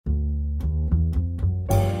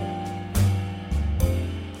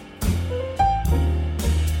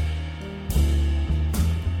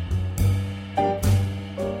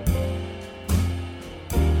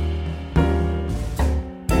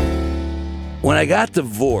When I got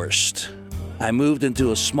divorced, I moved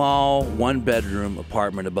into a small one-bedroom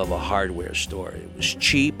apartment above a hardware store. It was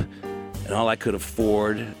cheap and all I could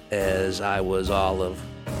afford, as I was all of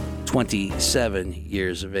 27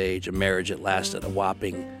 years of age, a marriage that lasted a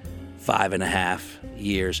whopping 5.5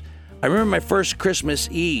 years. I remember my first Christmas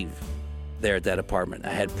Eve there at that apartment.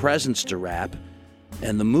 I had presents to wrap,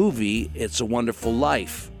 and the movie It's a Wonderful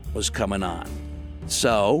Life was coming on.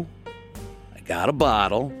 So I got a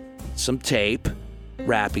bottle, some tape,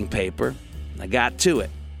 wrapping paper, and I got to it.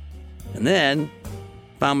 And then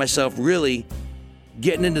found myself really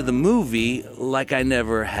getting into the movie like I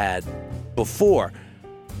never had before.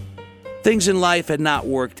 Things in life had not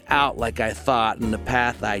worked out like I thought, and the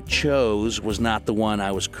path I chose was not the one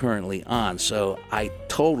I was currently on. So I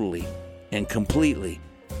totally and completely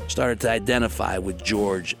started to identify with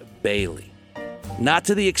George Bailey. Not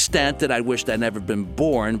to the extent that I wished I'd never been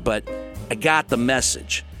born, but I got the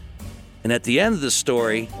message. And at the end of the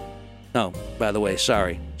story, oh, by the way,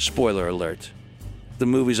 sorry, spoiler alert. The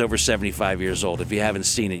movie's over 75 years old. If you haven't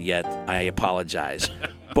seen it yet, I apologize.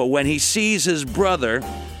 But when he sees his brother,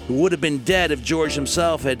 who would have been dead if George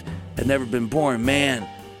himself had never been born, man,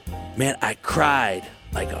 I cried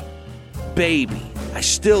like a baby. I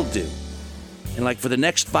still do. And like for the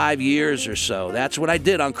next 5 years or so, that's what I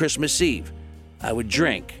did on Christmas Eve. I would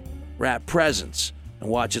drink, wrap presents, and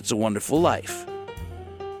watch It's a Wonderful Life.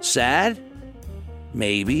 Sad?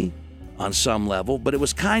 Maybe, on some level, but it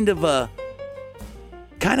was kind of a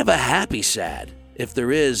happy sad, if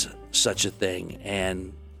there is such a thing,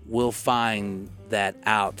 and we'll find that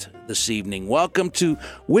out this evening. Welcome to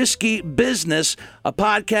Whiskey Business, a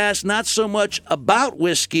podcast not so much about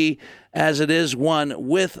whiskey as it is one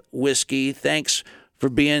with whiskey. Thanks for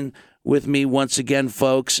being with me once again,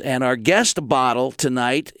 folks. And our guest bottle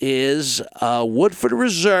tonight is Woodford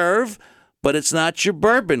Reserve, but it's not your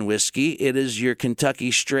bourbon whiskey. It is your Kentucky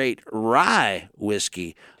Straight Rye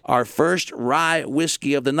whiskey, our first rye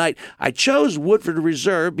whiskey of the night. I chose Woodford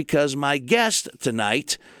Reserve because my guest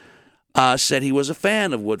tonight said he was a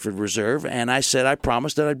fan of Woodford Reserve, and I said I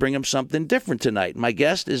promised that I'd bring him something different tonight. My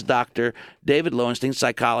guest is Dr. David Lowenstein,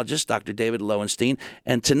 psychologist, Dr. David Lowenstein.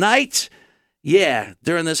 And tonight,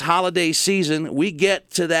 during this holiday season, we get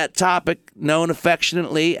to that topic known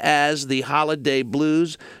affectionately as the holiday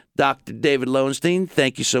blues. Dr. David Lowenstein,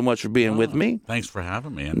 thank you so much for being with me. Thanks for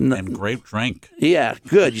having me, and great drink. Yeah,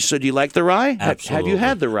 good. So do you like the rye? Absolutely. Have you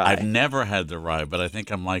had the rye? I've never had the rye, but I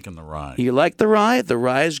think I'm liking the rye. You like the rye? The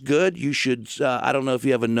rye is good. You should, I don't know if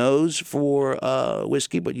you have a nose for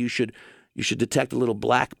whiskey, but you should detect a little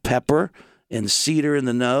black pepper and cedar in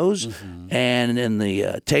the nose, and in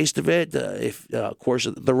the taste of it, of course,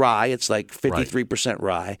 the rye, it's like 53%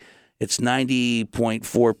 rye. It's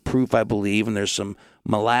 90.4 proof, I believe, and there's some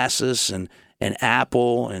molasses and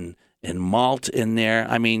apple and malt in there.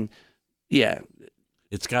 I mean, yeah.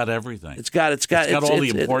 It's got everything. It's got all the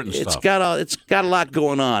important stuff. It's got a lot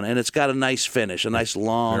going on, and it's got a nice finish, a nice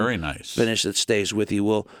long very nice finish that stays with you.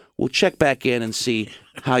 We'll check back in and see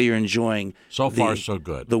how you're enjoying so far so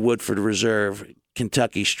good. The Woodford Reserve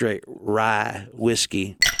Kentucky Straight Rye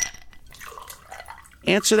Whiskey.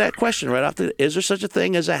 Answer that question right off is there such a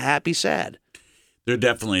thing as a happy sad? There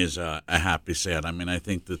definitely is a happy sad. I mean, I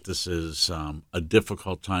think that this is a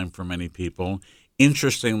difficult time for many people.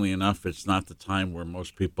 Interestingly enough, it's not the time where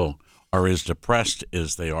most people are as depressed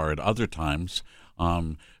as they are at other times,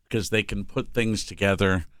 because they can put things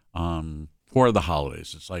together for the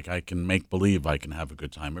holidays. It's like I can make believe I can have a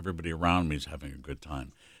good time. Everybody around me is having a good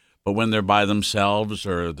time. But when they're by themselves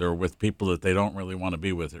or they're with people that they don't really want to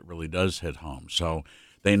be with, it really does hit home. So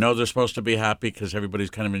they know they're supposed to be happy because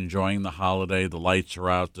everybody's kind of enjoying the holiday. The lights are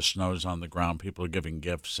out, the snow's on the ground, people are giving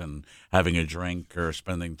gifts and having a drink or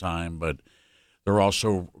spending time. But they're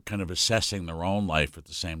also kind of assessing their own life at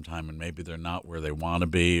the same time, and maybe they're not where they want to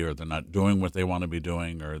be, or they're not doing what they want to be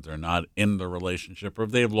doing, or they're not in the relationship, or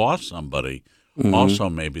they've lost somebody also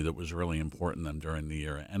maybe that was really important to them during the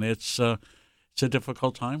year. And it's a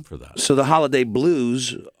difficult time for that. So the holiday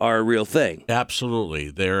blues are a real thing. Absolutely.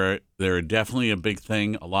 They're definitely a big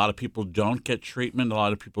thing. A lot of people don't get treatment. A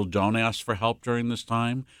lot of people don't ask for help during this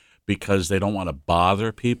time because they don't want to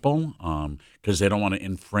bother people, because they don't want to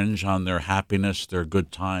infringe on their happiness, their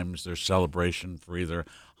good times, their celebration for either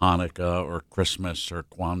Hanukkah or Christmas or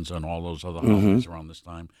Kwanzaa and all those other holidays around this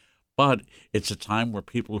time. But it's a time where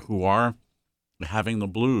people who are having the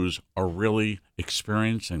blues are really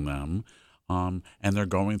experiencing them. And they're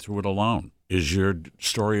going through it alone. Is your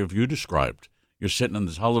story of you described? You're sitting in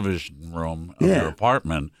the television room of your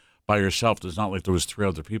apartment by yourself. There's not like there was 3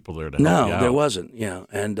 other people there to help you out. No, there wasn't. Yeah,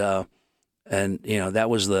 and that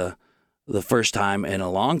was the first time in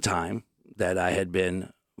a long time that I had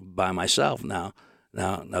been by myself. Now,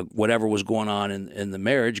 whatever was going on in the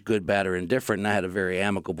marriage, good, bad, or indifferent, and I had a very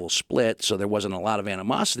amicable split, so there wasn't a lot of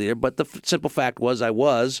animosity there. But the simple fact was I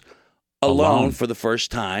was alone for the first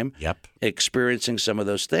time, experiencing some of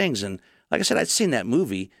those things. And like I said, I'd seen that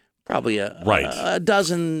movie probably a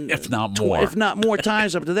dozen, if not more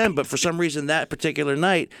times up to then. But for some reason, that particular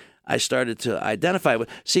night, I started to identify with.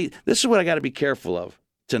 See, this is what I got to be careful of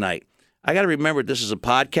tonight. I got to remember this is a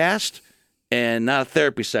podcast and not a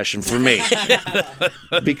therapy session for me,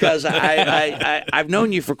 because I've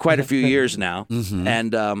known you for quite a few years now,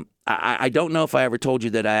 and I don't know if I ever told you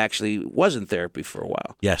that I actually was in therapy for a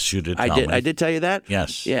while. Yes, you did. I did tell you that.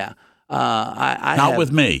 Yes. Yeah. Not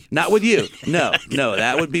with me. Not with you. No,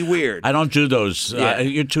 that would be weird. I don't do those.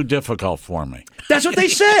 You're too difficult for me. That's what they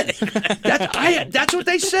said. That's what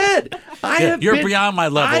they said. You're beyond my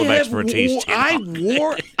level of expertise. I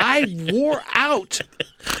wore out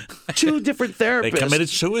 2 different therapists. They committed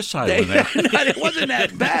suicide. It wasn't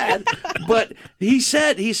that bad, but he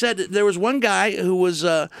said there was one guy who was.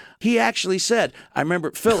 He actually said, I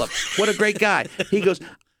remember Philip. What a great guy. He goes,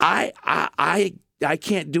 I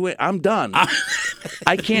can't do it. I'm done.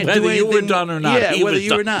 I can't do anything. Whether you were done or not. Yeah, whether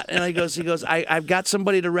you were not. And he goes, I've got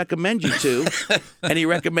somebody to recommend you to. And he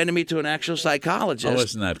recommended me to an actual psychologist. Oh,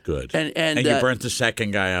 isn't that good? And you burnt the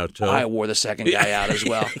second guy out, too? I wore the second guy out as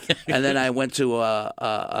well. And then I went to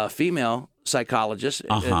a female psychologist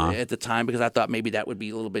at the time, because I thought maybe that would be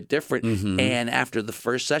a little bit different. And after the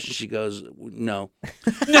first session, she goes, no.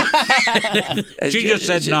 She just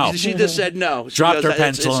said no. She just said no. She dropped her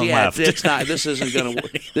pencil and left. It's not. This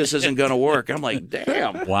isn't gonna work. I'm like,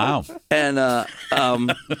 damn. Wow. And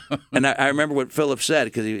and I remember what Philip said,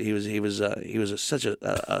 because he was such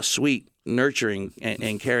a sweet, nurturing,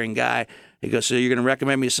 and caring guy. He goes, so you're going to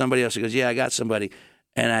recommend me to somebody else? He goes, yeah, I got somebody.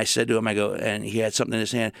 And I said to him, and he had something in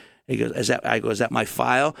his hand. He goes, is that my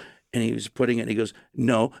file? And he was putting it, and he goes,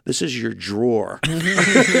 no, this is your drawer.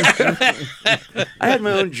 I had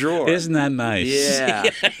my own drawer. Isn't that nice? Yeah.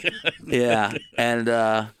 Yeah. And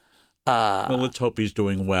well, let's hope he's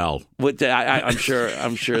doing well. I'm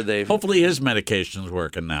sure they've. Hopefully his medication's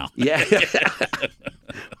working now. Yeah.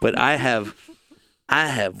 But I have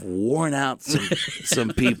worn out some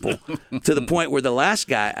people to the point where the last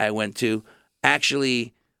guy I went to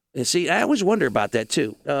actually. See, I always wonder about that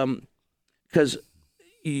too, because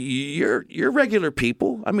you're regular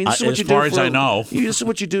people. I mean, this is what as you far do as I know, this is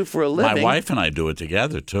what you do for a living. My wife and I do it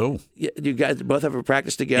together too. You guys both have a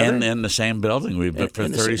practice together in the same building. We've been for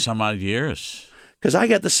 30 some odd years. Because I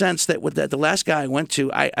got the sense that with the last guy I went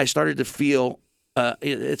to, I started to feel.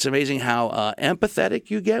 It's amazing how empathetic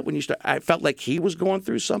you get when you start. I felt like he was going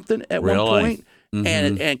through something at one point,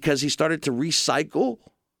 and because he started to recycle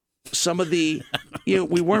some of the,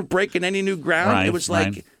 we weren't breaking any new ground. Right, it was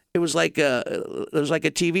like a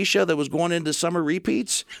TV show that was going into summer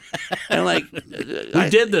repeats, and like we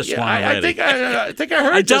did this one already. I think I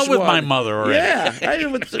heard. I dealt this with one. my mother already.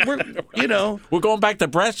 Yeah, we're going back to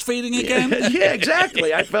breastfeeding again. Yeah,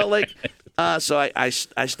 exactly. I felt like so I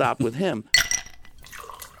stopped with him.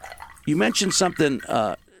 You mentioned something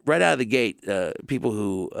right out of the gate. People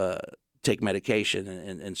who take medication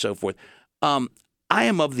and so forth. I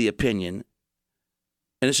am of the opinion,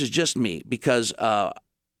 and this is just me, because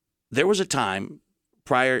there was a time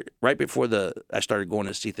right before I started going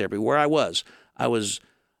to see therapy, where I was,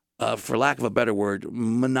 for lack of a better word,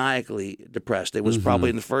 maniacally depressed. It was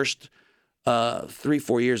probably in the first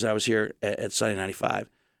 3-4 years I was here at Sunny 95,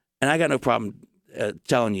 and I got no problem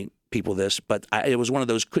telling you people this, but it was one of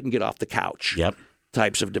those couldn't get off the couch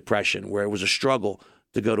types of depression, where it was a struggle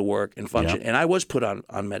to go to work and function. And I was put on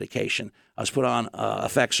medication. I was put on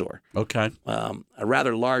Effexor. Okay. A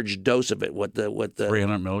rather large dose of it. What the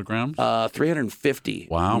 300 milligrams? 350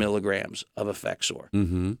 milligrams of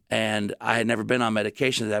Effexor. And I had never been on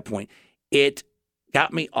medication at that point. It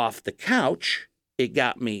got me off the couch. It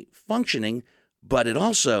got me functioning, but it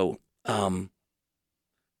also I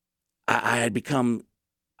had become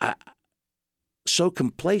so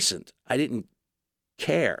complacent. I didn't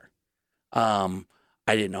care.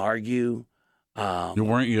 I didn't argue. You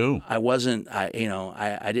weren't you. I wasn't. I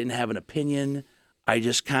didn't have an opinion. I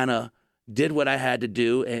just kind of did what I had to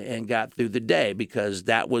do and got through the day, because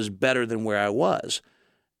that was better than where I was.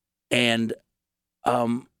 And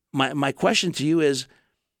my question to you is: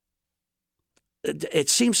 it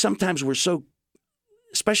seems sometimes we're so,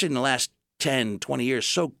 especially in the last 10, 20 years,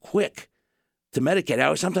 so quick to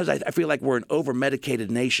medicate. Sometimes I feel like we're an over-medicated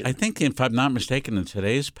nation. I think, if I'm not mistaken, in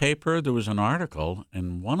today's paper, there was an article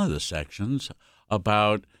in one of the sections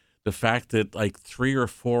about the fact that like 3 or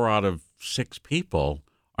 4 out of 6 people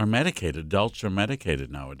are medicated. Adults are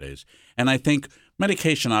medicated nowadays. And I think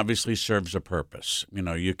medication obviously serves a purpose.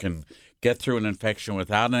 You can get through an infection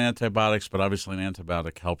without antibiotics, but obviously an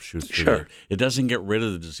antibiotic helps you through it. It doesn't get rid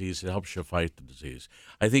of the disease. It helps you fight the disease.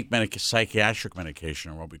 I think psychiatric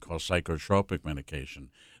medication, or what we call psychotropic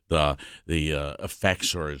medication, the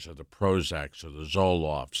Effexors or the Prozacs or the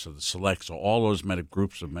Zolofts or the Celexa, all those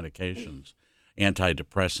groups of medications,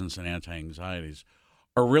 antidepressants and anti-anxieties,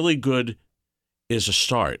 are really good as a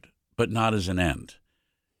start, but not as an end.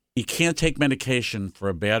 You can't take medication for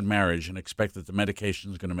a bad marriage and expect that the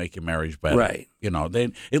medication is going to make your marriage better. Right.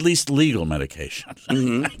 At least legal medication.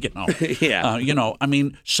 Mm-hmm. Yeah.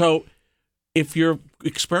 So if you're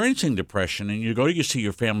experiencing depression and you see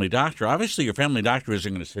your family doctor, obviously your family doctor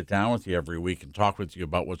isn't going to sit down with you every week and talk with you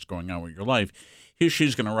about what's going on with your life. He or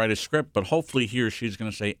she's going to write a script, but hopefully he or she's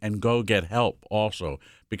going to say, and go get help also,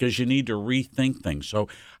 because you need to rethink things. So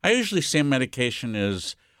I usually say medication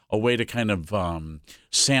is a way to kind of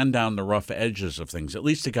sand down the rough edges of things. At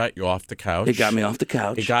least it got you off the couch. It got me off the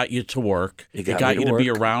couch. It got you to work. It got you to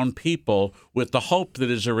be around people, with the hope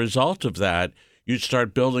that as a result of that, you'd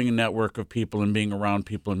start building a network of people and being around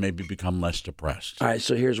people and maybe become less depressed. All right,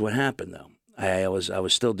 so here's what happened, though. I was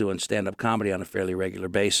still doing stand-up comedy on a fairly regular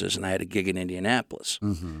basis, and I had a gig in Indianapolis.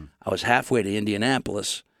 Mm-hmm. I was halfway to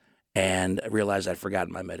Indianapolis, and I realized I'd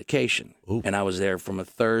forgotten my medication. Ooh. And I was there from a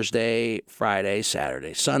Thursday, Friday,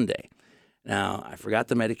 Saturday, Sunday. Now, I forgot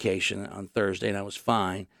the medication on Thursday, and I was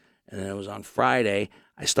fine. And then it was on Friday,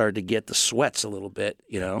 I started to get the sweats a little bit,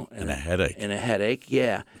 and a headache. And a headache,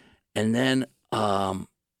 yeah. And then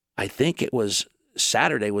I think it was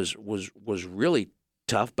Saturday was really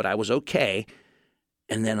tough, but I was okay.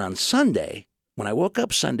 And then on Sunday, when I woke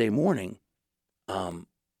up Sunday morning,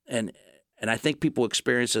 and I think people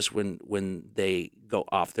experience this when they go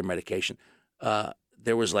off their medication,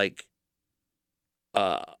 there was like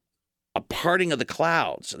a parting of the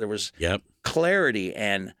clouds. There was clarity,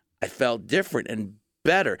 and I felt different and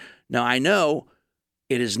better. Now, I know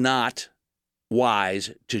it is not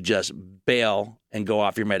wise to just bail and go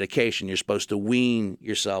off your medication. You're supposed to wean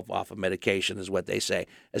yourself off of medication, is what they say,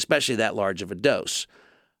 especially that large of a dose.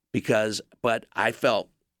 But I felt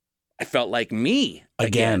like me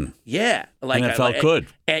again. Yeah, and it felt good.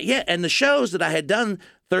 And the shows that I had done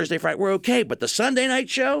Thursday, Friday were okay, but the Sunday night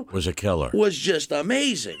show was a killer. Was just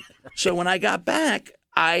amazing. So when I got back,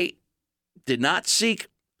 I did not seek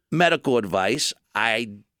medical advice.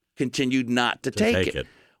 I continued not to take it.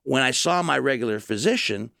 When I saw my regular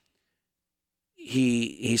physician,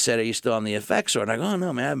 he said, "Are you still on the Effexor?" And I go, "Oh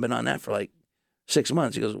no, man, I haven't been on that for like 6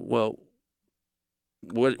 months." He goes, "Well,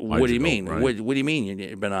 what do you mean? Right? What do you mean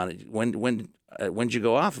you've been on it? When did you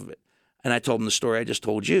go off of it?" And I told him the story I just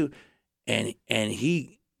told you, and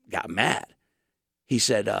he got mad. He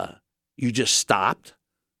said, "You just stopped?"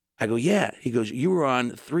 I go, "Yeah." He goes, "You were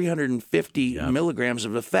on 350 milligrams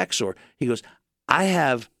of Effexor." He goes, "I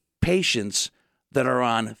have patients that are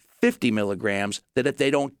on 50 milligrams that if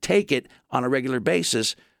they don't take it on a regular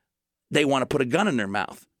basis, they want to put a gun in their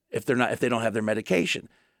mouth if they don't have their medication."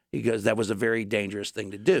 He goes, "That was a very dangerous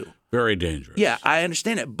thing to do." Very dangerous. Yeah, I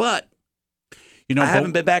understand it, but I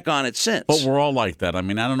haven't been back on it since. But we're all like that. I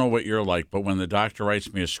mean, I don't know what you're like, but when the doctor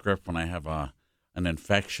writes me a script when I have an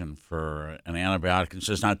infection for an antibiotic and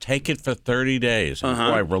says, "Now take it for 30 days." And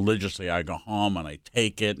boy, religiously, I go home and I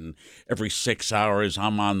take it, and every 6 hours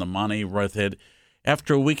I'm on the money with it.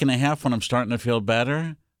 After a week and a half, when I'm starting to feel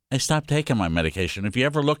better, I stopped taking my medication. If you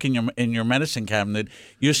ever look in your medicine cabinet,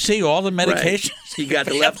 you see all the medications. Right. You got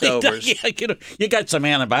the leftovers. You got some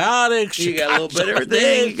antibiotics. You got a little bit of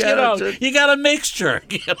everything. You got a mixture.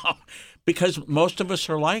 Because most of us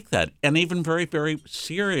are like that, and even very, very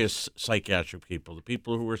serious psychiatric people, the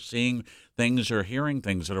people who are seeing things or hearing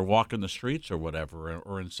things that are walking the streets or whatever,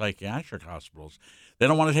 or in psychiatric hospitals, they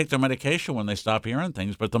don't want to take their medication when they stop hearing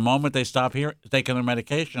things, but the moment they stop taking their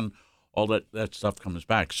medication, all that stuff comes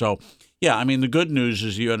back. So, yeah, I mean, the good news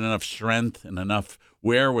is you had enough strength and enough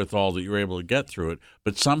wherewithal that you were able to get through it,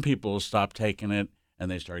 but some people stop taking it and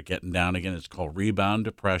they start getting down again. It's called rebound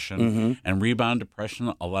depression. And rebound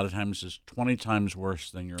depression a lot of times is 20 times worse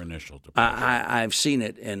than your initial depression. I've seen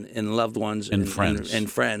it in loved ones and friends.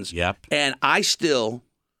 And friends. Yep. And I still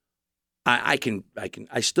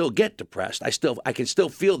I still get depressed. I can still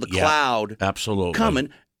feel the cloud absolutely coming.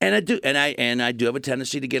 And I do have a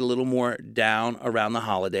tendency to get a little more down around the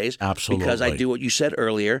holidays. Absolutely. Because I do what you said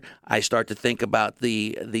earlier. I start to think about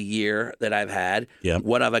the year that I've had,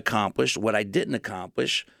 what I've accomplished, what I didn't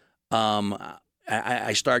accomplish.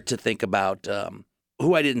 I start to think about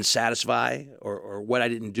who I didn't satisfy or what I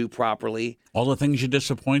didn't do properly. All the things you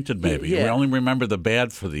disappointed, maybe. Yeah. We only remember the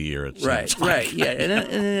bad for the year, it seems Right, like. right, yeah. And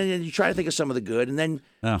then you try to think of some of the good, and then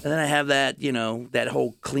I have that, that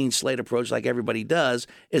whole clean slate approach like everybody does.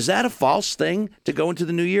 Is that a false thing to go into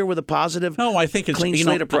the new year with a positive No, I think it's clean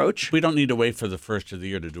slate approach? We don't need to wait for the first of the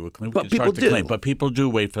year to do a clean. But we can people start to do. clean. But people do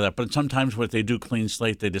wait for that. But sometimes when they do clean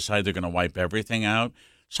slate, they decide they're going to wipe everything out.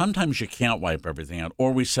 Sometimes you can't wipe everything out,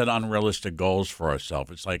 or we set unrealistic goals for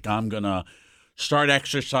ourselves. It's like, I'm going to start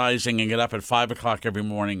exercising and get up at 5 o'clock every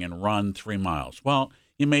morning and run 3 miles. Well,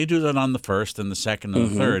 you may do that on the 1st and the 2nd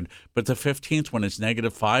and the 3rd, but the 15th, when it's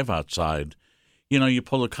 -5 outside, you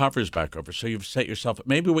pull the covers back over. So you've set yourself –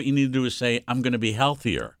 maybe what you need to do is say, I'm going to be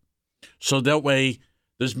healthier. So that way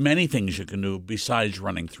there's many things you can do besides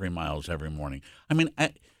running 3 miles every morning. I mean,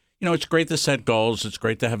 it's great to set goals. It's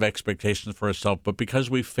great to have expectations for ourselves. But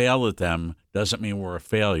because we fail at them doesn't mean we're a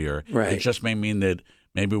failure. Right. It just may mean that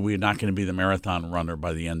maybe we're not going to be the marathon runner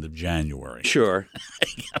by the end of January. Sure.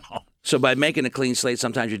 So by making a clean slate,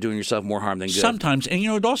 sometimes you're doing yourself more harm than good. Sometimes. And,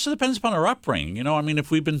 it also depends upon our upbringing. If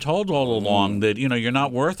we've been told all along that, you're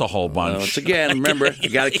not worth a whole bunch. Once again, remember, you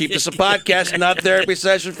got to keep this a podcast, not a therapy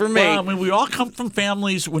session for me. Well, we all come from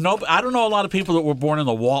families. I don't know a lot of people that were born in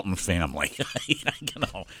the Walton family,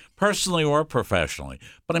 personally or professionally.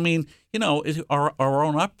 But, our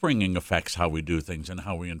own upbringing affects how we do things and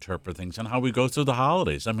how we interpret things and how we go through the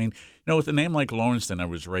holidays. With a name like Lowenstein, I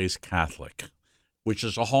was raised Catholic, which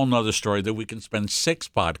is a whole nother story that we can spend 6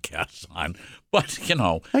 podcasts on. But,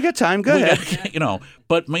 I got time. Go ahead.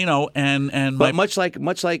 But, But much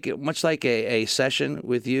like a session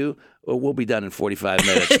with you, we'll be done in 45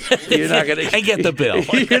 minutes. You're not going to and get the bill.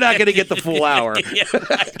 You're not going to get the full hour.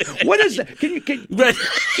 What is that? Can you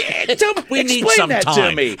tell me? We need explain some that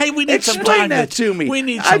time. to me. Hey, we need some time. Explain that to me. We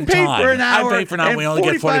need some time. I paid for an hour. I paid for an hour. And We only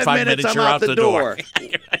get 45 minutes. I'm You're out the door.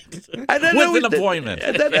 With an appointment.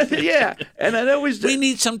 Yeah. And I always we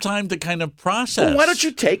need some time to kind of process. Well, why don't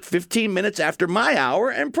you take 15 minutes after my hour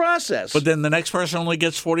and process? But then the next person only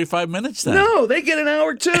gets 45 minutes then. No, they get an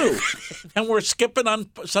hour too. And we're skipping on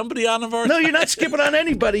somebody on of our No, you're not skipping on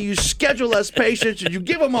anybody. You schedule us patients and you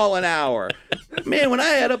give them all an hour. Man, when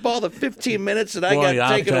I add up all the 15 minutes that I got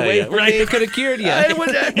taken away from me, it could have cured you.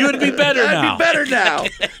 You would be better now. I'd be better now.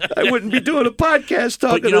 I wouldn't be doing a podcast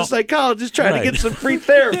talking to a psychologist trying to get some free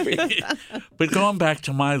therapy. But going back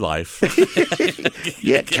to my life.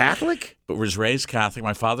 Yeah, Catholic? But was raised Catholic.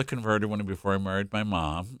 My father converted before I married my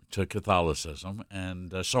mom to Catholicism.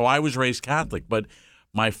 And so I was raised Catholic. But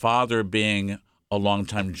my father, being a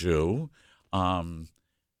longtime Jew,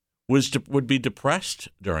 would be depressed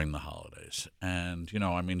during the holidays. And,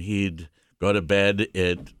 he'd go to bed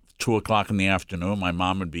at 2 o'clock in the afternoon. My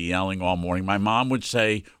mom would be yelling all morning. My mom would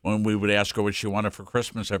say, when we would ask her what she wanted for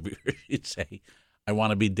Christmas every year, she'd say, I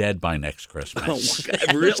want to be dead by next Christmas.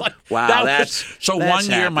 Oh, really? Wow, that's one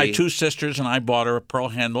year, happy. my 2 sisters and I bought her a pearl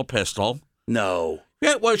handle pistol. No.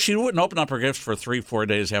 Yeah, well, she wouldn't open up her gifts for 3-4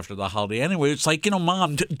 days after the holiday. Anyway, it's like,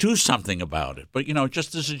 Mom, do something about it. But,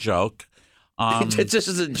 just as a joke. This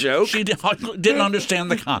is a joke? She didn't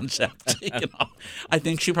understand the concept. I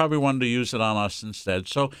think she probably wanted to use it on us instead.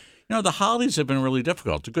 So, the holidays have been really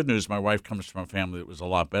difficult. The good news, my wife comes from a family that was a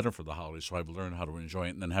lot better for the holidays, so I've learned how to enjoy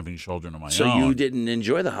it, and then having children of my own. So you didn't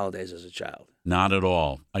enjoy the holidays as a child? Not at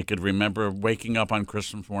all. I could remember waking up on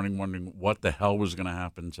Christmas morning wondering what the hell was going to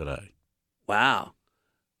happen today. Wow.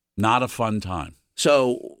 Not a fun time.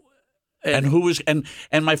 So... And who was and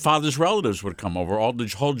my father's relatives would come over. All the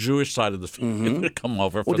whole Jewish side of the family would come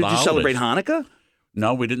over for the holidays. Did you celebrate Hanukkah?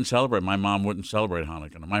 No, we didn't celebrate. My mom wouldn't celebrate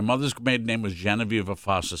Hanukkah. My mother's maiden name was Genevieve of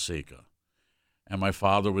Fasasika. And my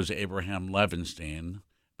father was Abraham Levenstein,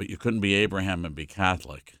 but you couldn't be Abraham and be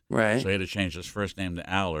Catholic. Right. So he had to change his first name to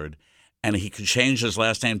Allard. And he could change his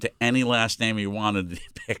last name to any last name he wanted. He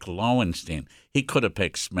picked Lowenstein. He could have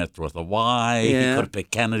picked Smith with a Y. Yeah. He could have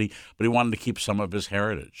picked Kennedy. But he wanted to keep some of his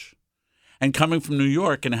heritage. And coming from New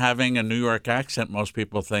York and having a New York accent, most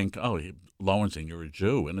people think, oh, Lowenstein, you're a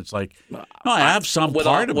Jew. And it's like, no, I have some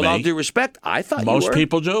part of me. With all due respect, I thought most you were.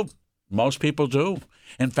 people do. Most people do.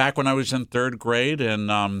 In fact, when I was in 3rd grade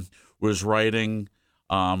and was writing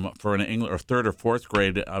for an English, or 3rd or 4th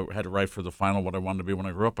grade, I had to write for the final what I wanted to be when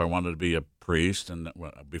I grew up. I wanted to be a priest, and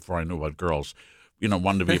before I knew about girls,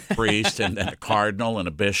 wanted to be a priest and a cardinal and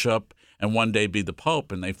a bishop, and one day be the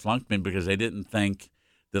Pope. And they flunked me because they didn't think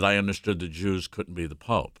that I understood the Jews couldn't be the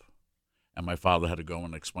Pope. And my father had to go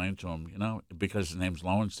and explain to him, because his name's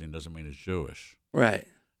Lowenstein doesn't mean he's Jewish. Right.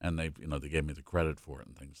 and they gave me the credit for it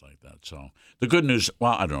and things like that. So the good news,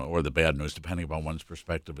 well, I don't know, or the bad news, depending upon one's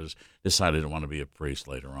perspective, is decided to want to be a priest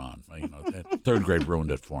later on. Third grade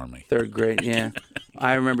ruined it for me. Third grade, yeah.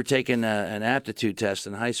 I remember taking an aptitude test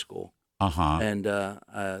in high school. And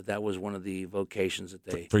that was one of the vocations that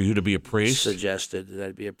they for you to be a priest suggested, that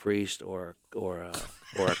I'd be a priest or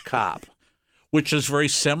a cop, which is very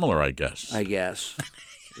similar, I guess.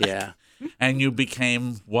 Yeah. And you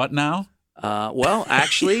became what now? Well,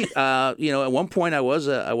 actually, at one point I was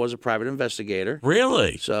a private investigator.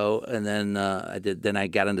 Really? So, and then Then I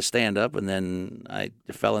got into stand up, and then I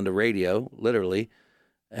fell into radio, literally,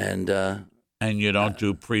 and you don't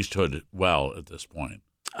do priesthood well at this point.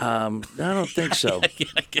 I don't think so.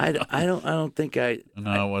 I don't think I.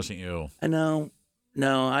 No, it wasn't you. No,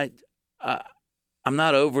 I'm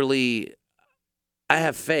not overly. I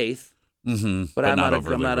have faith, but I'm not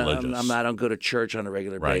overly religious. I don't go to church on a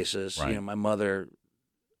regular basis. Right. My mother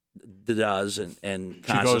does, and she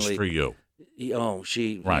constantly. goes for you. Oh,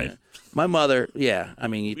 she. Right. My mother. Yeah. I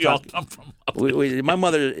mean, We all come from. my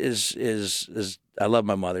mother is. I love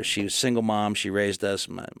my mother. She was a single mom. She raised us.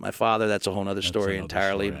 My father. That's a whole other story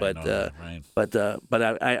entirely. But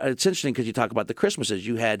it's interesting because you talk about the Christmases.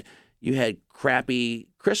 You had crappy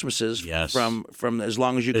Christmases from as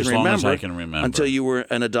long as you can remember. As long as I can remember. Until you were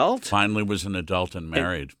an adult. Finally was an adult and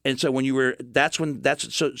married. And so when you were,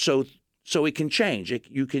 so it can change.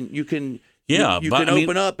 You can. Yeah, you can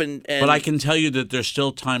open up and. But I can tell you that there's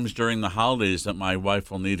still times during the holidays that my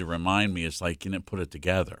wife will need to remind me. It's like, put it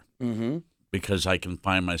together. Mm-hmm. Because I can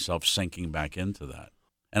find myself sinking back into that.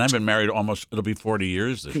 And I've been married it'll be 40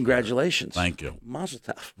 years this Congratulations. year. Thank you. Mazel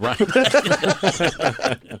tov. Right.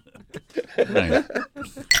 Right.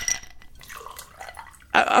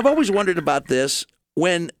 I've always wondered about this.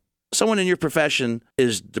 When someone in your profession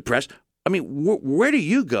is depressed, I mean, where do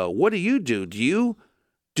you go? What do you do?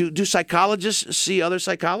 Do psychologists see other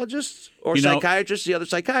psychologists, or psychiatrists see other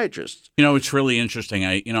psychiatrists? It's really interesting.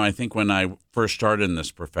 I think when I first started in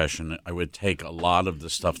this profession, I would take a lot of the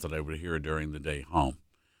stuff that I would hear during the day home.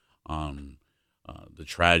 The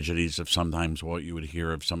tragedies of sometimes what you would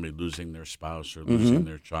hear of somebody losing their spouse or losing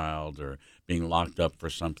their child or being locked up for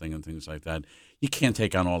something and things like that. You can't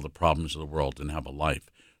take on all the problems of the world and have a life.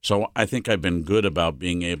 So I think I've been good about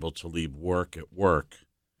being able to leave work at work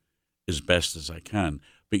as best as I can.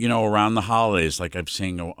 But, around the holidays, like I'm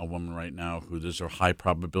seeing a woman right now who there's a high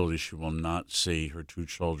probability she will not see her two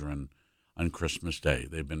children on Christmas Day.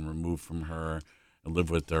 They've been removed from her and live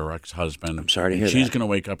with their ex-husband. I'm sorry to hear that. She's going to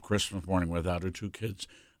wake up Christmas morning without her two kids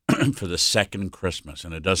for the second Christmas.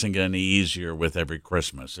 And it doesn't get any easier with every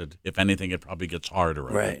Christmas. If anything, it probably gets harder,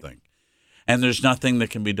 I would think. And there's nothing that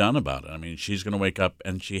can be done about it. I mean, she's going to wake up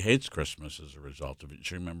and she hates Christmas as a result of it.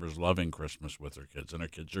 She remembers loving Christmas with her kids, and her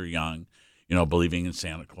kids are young. Believing in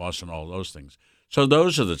Santa Claus and all those things. So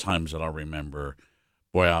those are the times that I'll remember.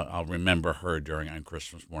 Boy, I'll remember her on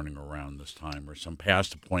Christmas morning around this time, or some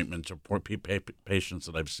past appointments or patients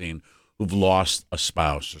that I've seen who've lost a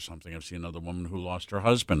spouse or something. I've seen another woman who lost her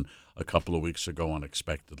husband a couple of weeks ago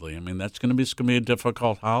unexpectedly. I mean, it's going to be a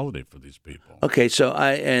difficult holiday for these people. Okay, so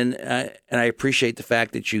I appreciate the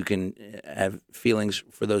fact that you can have feelings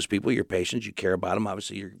for those people, your patients. You care about them.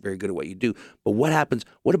 Obviously, you're very good at what you do. But what happens?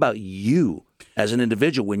 What about you as an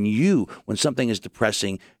individual? When something is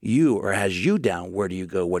depressing you or has you down, where do you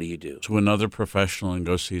go? What do you do? To another professional and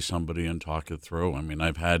go see somebody and talk it through. I mean,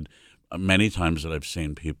 I've had many times that I've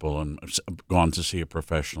seen people and gone to see a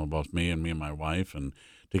professional, both me and my wife, and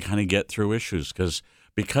to kind of get through issues because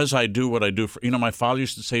I do what I do for, my father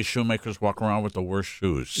used to say shoemakers walk around with the worst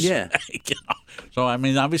shoes. Yeah. So, I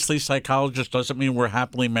mean, obviously psychologist doesn't mean we're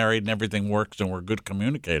happily married and everything works and we're good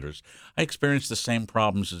communicators. I experience the same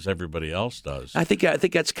problems as everybody else does. I think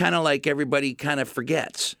that's kind of like everybody kind of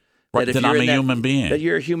forgets. Right, that I'm a human being. That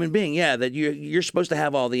you're a human being, yeah. That you're supposed to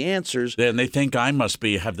have all the answers. And they think I must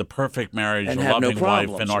have the perfect marriage, a loving wife,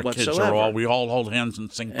 and our kids we all hold hands and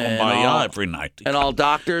sing Kumbaya every night. And all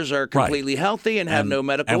doctors are completely healthy and have no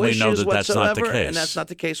medical issues whatsoever. And we know that's not the case. And that's not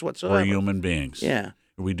the case whatsoever. We're human beings. Yeah.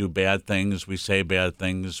 We do bad things. We say bad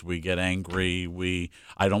things. We get angry.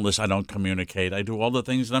 I don't listen. I don't communicate. I do all the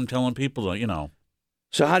things that I'm telling people,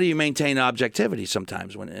 So how do you maintain objectivity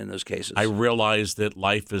sometimes when in those cases? I realize that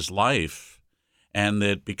life is life, and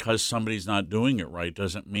that because somebody's not doing it right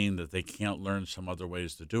doesn't mean that they can't learn some other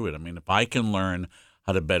ways to do it. I mean, if I can learn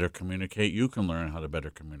how to better communicate, you can learn how to better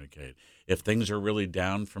communicate. If things are really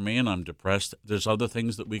down for me and I'm depressed, there's other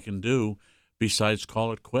things that we can do besides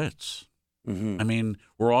call it quits. Mm-hmm. I mean,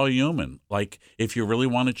 we're all human. Like, if you really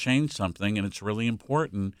want to change something and it's really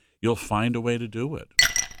important, you'll find a way to do it.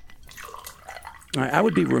 I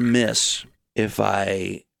would be remiss if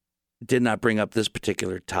I did not bring up this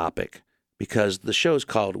particular topic because the show's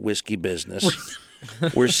called Whiskey Business.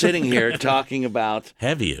 We're sitting here talking about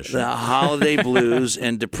Heavy issue. the holiday blues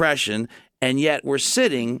and depression, and yet we're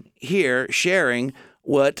sitting here sharing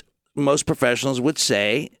what most professionals would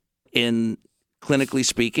say, in clinically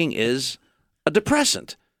speaking, is a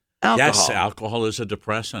depressant. Alcohol. Yes, alcohol is a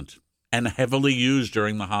depressant and heavily used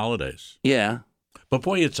during the holidays. Yeah. But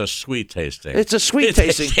boy, it's a sweet tasting. It's a sweet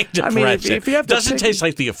tasting. I mean, if you have to doesn't taste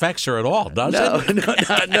like the effects are at all, does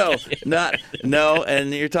it? No.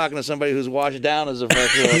 And you're talking to somebody who's washed down as a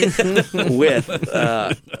professional with whiskey.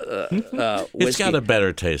 It's got a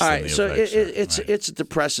better taste. All than right, the so effects are. it's a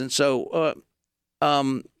depressant. So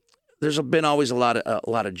there's been always a lot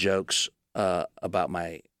of jokes about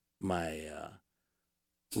my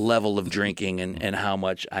level of drinking and how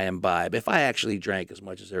much I imbibe. If I actually drank as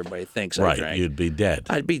much as everybody thinks I drank, you'd be dead.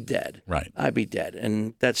 I'd be dead. Right. I'd be dead,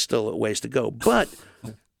 and that's still a ways to go. But,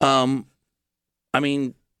 I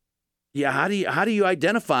mean, yeah. How do you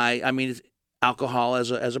identify? I mean, alcohol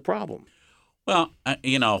as a problem? Well,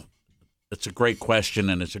 it's a great question,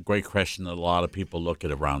 and it's a great question that a lot of people look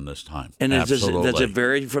at around this time. And does it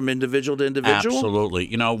vary from individual to individual?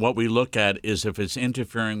 Absolutely. What we look at is if it's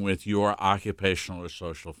interfering with your occupational or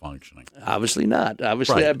social functioning. Obviously not.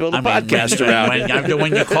 Obviously, Right. I build a podcast around it.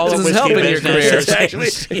 When you call it This is whiskey helping your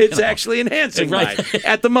business, career. It's actually enhancing Right. mine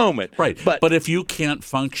at the moment. Right. But But if you can't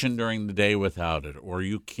function during the day without it, or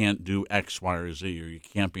you can't do X, Y, or Z, or you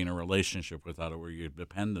can't be in a relationship without it where you're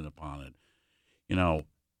dependent upon it,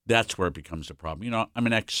 that's where it becomes a problem. I'm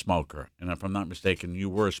an ex-smoker, and if I'm not mistaken, you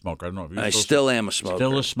were a smoker. I don't know if you I still am a smoker.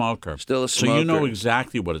 Still a smoker. Still a So you know smoker.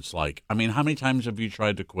 exactly what it's like. I mean, how many times have you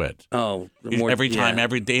tried to quit? Oh, Every time,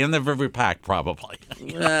 every day, end of every pack, probably.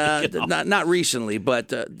 Not recently,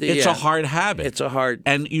 but It's a hard habit. It's a hard.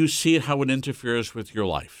 And you see how it interferes with your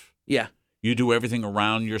life. Yeah. You do everything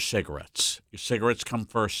around your cigarettes. Your cigarettes come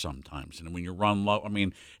first sometimes, and when you run low, I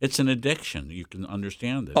mean, it's an addiction. You can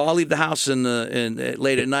understand it. I'll leave the house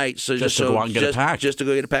late at night, so Just to go out and get a pack. Just to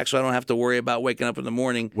go get a pack, so I don't have to worry about waking up in the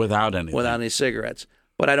morning Without anything. without any cigarettes.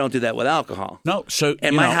 But I don't do that with alcohol. No, so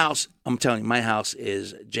And my house, I'm telling you, my house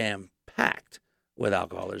is jam packed with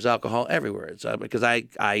alcohol. There's alcohol everywhere. It's because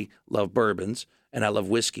I love bourbons and I love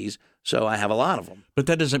whiskeys, so I have a lot of them. But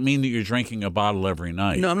that doesn't mean that you're drinking a bottle every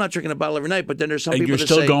night. No, I'm not drinking a bottle every night. But then there's some And people you're that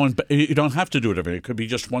still say, going. You don't have to do it every day. It could be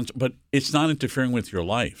just once, but it's not interfering with your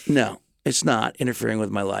life. no, it's not interfering with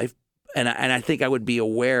my life, and I think I would be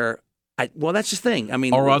aware. Well, that's the thing. I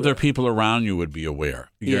mean, Or other people around you would be aware.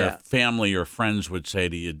 Your Yeah. family or friends would say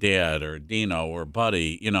to you, Dad or Dino or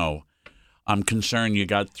Buddy, I'm concerned you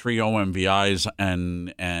got 3 OMVIs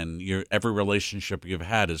and every relationship you've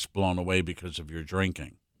had is blown away because of your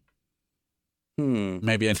drinking.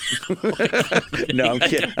 Maybe. No, I'm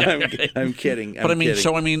kidding. I'm kidding.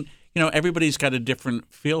 But everybody's got a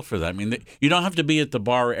different feel for that. I mean, you don't have to be at the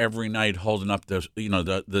bar every night holding up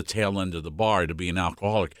the tail end of the bar to be an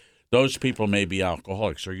alcoholic. Those people may be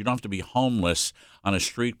alcoholics, or you don't have to be homeless on a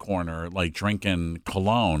street corner like drinking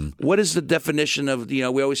cologne. What is the definition of we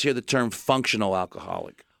always hear the term functional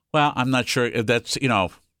alcoholic? Well, I'm not sure if that's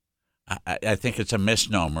I think it's a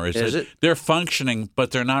misnomer. Is it? They're functioning,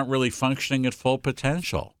 but they're not really functioning at full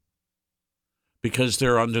potential because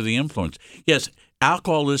they're under the influence. Yes,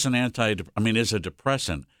 alcohol is is a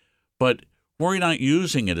depressant, but we're not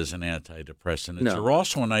using it as an antidepressant. It's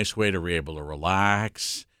also a nice way to be able to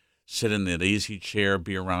relax, sit in that easy chair,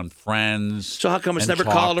 be around friends. So how come it's and never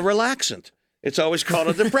talk. called a relaxant? It's always called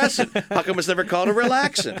a depressant. How come it's never called a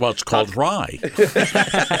relaxant? Well, it's called rye.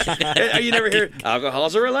 You never hear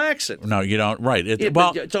alcohol's a relaxant. No, you don't. Right.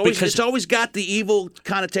 It's always got the evil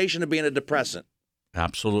connotation of being a depressant.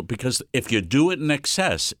 Absolutely. Because if you do it in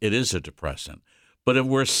excess, it is a depressant. But if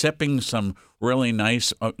we're sipping some really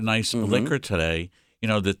nice liquor today,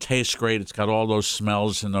 that tastes great. It's got all those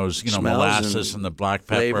smells and those, molasses and the black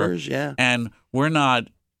pepper. Flavors, yeah. And we're not,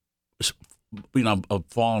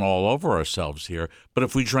 falling all over ourselves here. But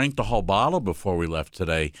if we drank the whole bottle before we left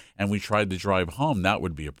today and we tried to drive home, that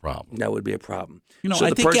would be a problem. That would be a problem. So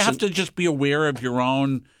I think you have to just be aware of your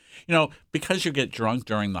own, because you get drunk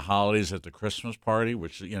during the holidays at the Christmas party,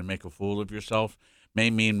 which, make a fool of yourself, may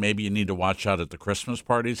mean maybe you need to watch out at the Christmas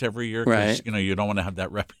parties every year because, Right. You don't want to have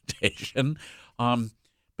that reputation. But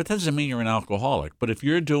that doesn't mean you're an alcoholic. But if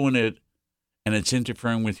you're doing it and it's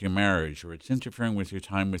interfering with your marriage, or it's interfering with your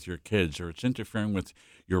time with your kids, or it's interfering with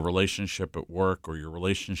your relationship at work, or your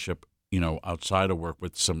relationship, outside of work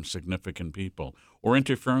with some significant people, or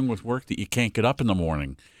interfering with work that you can't get up in the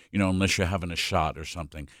morning, unless you're having a shot or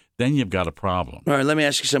something, then you've got a problem. All right, let me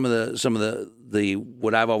ask you some of the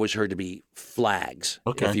what I've always heard to be flags,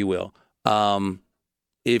 Okay. if you will.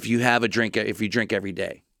 if you drink every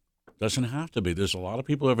day. Doesn't have to be. There's a lot of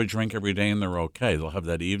people who have a drink every day and they're okay. They'll have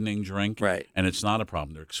that evening drink, Right. and it's not a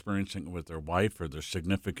problem. They're experiencing it with their wife or their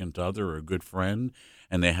significant other or a good friend,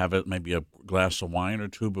 and they have it maybe a glass of wine or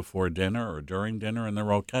two before dinner or during dinner, and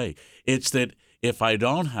they're okay. It's that if I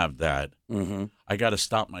don't have that, I got to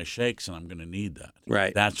stop my shakes, and I'm going to need that.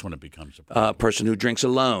 Right. That's when it becomes a problem. A person who drinks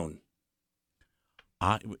alone.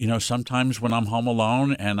 Sometimes when I'm home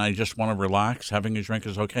alone and I just want to relax, having a drink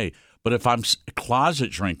is okay. But if I'm closet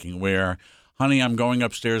drinking where, honey, I'm going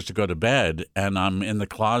upstairs to go to bed and I'm in the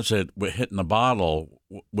closet hitting the bottle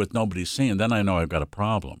with nobody seeing, then I know I've got a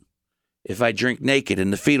problem. If I drink naked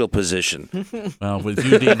in the fetal position. Well, with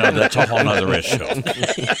you, Dino, that's a whole other issue.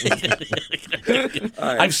 Right.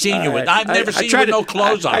 I've seen you. I've never seen you with no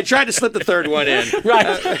clothes on. I tried to slip the third one in.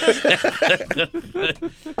 Right.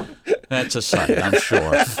 That's a sight, I'm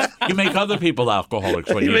sure. You make other people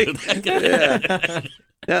alcoholics when you do that.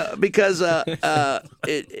 Yeah, because there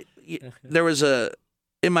was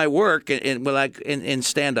in my work in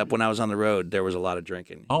stand up when I was on the road, there was a lot of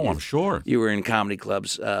drinking. Oh, I'm sure. You were in comedy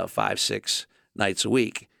clubs 5-6 nights a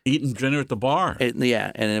week, eating dinner at the bar. And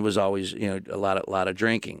it was always a lot of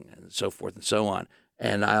drinking and so forth and so on.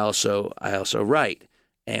 And I also write,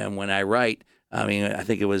 and when I write, I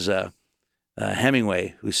think it was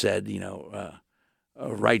Hemingway who said,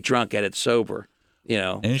 write drunk, edit sober.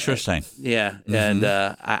 Interesting. Yeah, and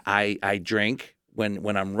I drink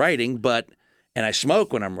when I'm writing, and I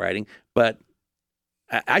smoke when I'm writing, but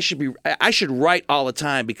I should write all the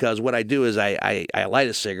time, because what I do is I light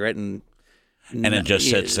a cigarette and it just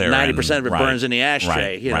sits there. 90% of it right, burns in the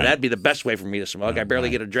ashtray. Right. That'd be the best way for me to smoke. I barely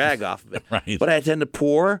get a drag off of it. Right. But I tend to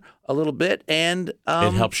pour a little bit, and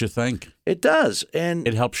it helps you think. It does, and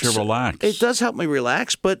it helps you relax. It does help me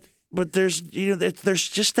relax, but there's there's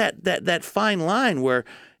just that fine line where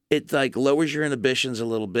it like lowers your inhibitions a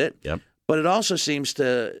little bit. Yep. But it also seems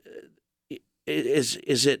to is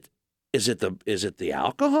it the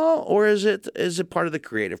alcohol, or is it part of the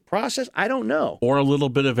creative process? I don't know. Or a little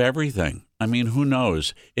bit of everything. I mean, who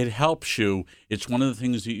knows? It helps you. It's one of the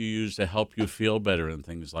things that you use to help you feel better and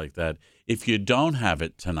things like that. If you don't have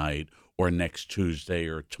it tonight or next Tuesday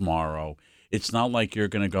or tomorrow, it's not like you're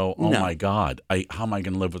going to go, oh, my God, how am I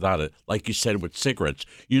going to live without it? Like you said with cigarettes.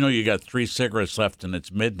 You got 3 cigarettes left and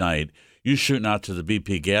it's midnight. You're shooting out to the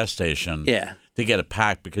BP gas station to get a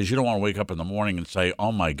pack, because you don't want to wake up in the morning and say,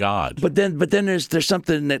 oh, my God. But then there's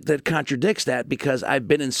something that contradicts that, because I've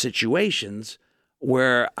been in situations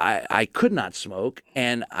where I could not smoke,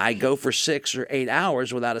 and I go for 6 or 8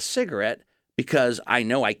 hours without a cigarette because I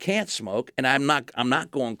know I can't smoke, and I'm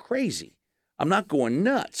not going crazy. I'm not going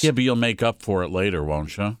nuts. Yeah, but you'll make up for it later,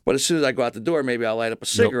 won't you? But as soon as I go out the door, maybe I'll light up a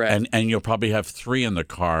cigarette. And you'll probably have 3 in the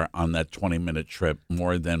car on that 20-minute trip,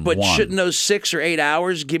 more than one. But shouldn't those 6 or 8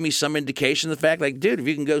 hours give me some indication of the fact, like, dude, if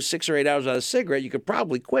you can go 6 or 8 hours without a cigarette, you could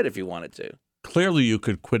probably quit if you wanted to. Clearly, you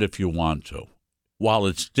could quit if you want to. While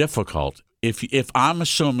it's difficult, if I'm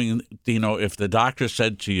assuming, Dino, if the doctor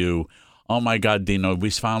said to you, oh, my God, Dino,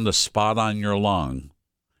 we found a spot on your lung,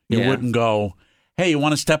 you wouldn't go, hey, you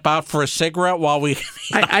want to step out for a cigarette while we?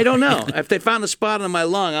 I don't know. If they found a spot on my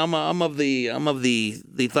lung, I'm of the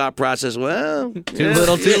thought process. Well, too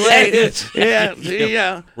little, too late.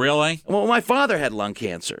 Yeah. Really? Well, my father had lung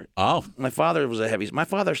cancer. Oh. My father was My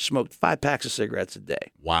father smoked 5 packs of cigarettes a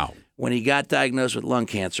day. Wow. When he got diagnosed with lung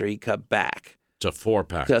cancer, he cut back to 4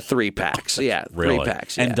 packs. To 3 packs. Yeah, really? 3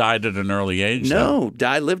 packs. Yeah. And died at an early age? No,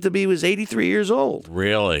 lived to be, he was 83 years old.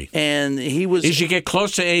 Really? And he was. As you get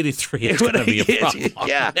close to 83, it's going to be a problem.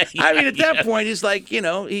 Yeah. I mean, at that point, it's like,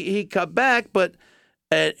 he cut back, but.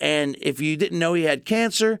 And if you didn't know he had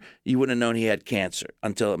cancer, you wouldn't have known he had cancer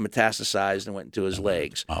until it metastasized and went into his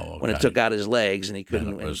legs. Oh, okay. When it took out his legs and he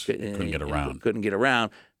couldn't get around. Couldn't get around.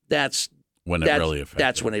 That's when it really affected.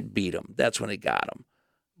 That's when it beat him. That's when it got him.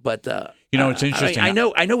 But it's interesting. I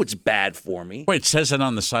know it's bad for me. Wait, it says it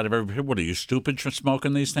on the side of every. What are you, stupid for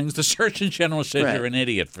smoking these things? The Surgeon General says you're an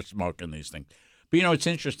idiot for smoking these things. But it's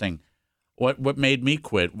interesting. What made me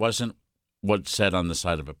quit wasn't what's said on the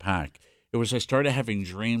side of a pack. It was I started having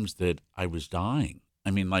dreams that I was dying.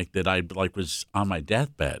 I mean, like that I was on my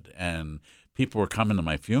deathbed and people were coming to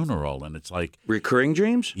my funeral, and it's like recurring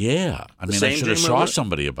dreams. Yeah, I mean, I should have saw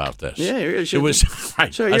somebody about this. Yeah, it was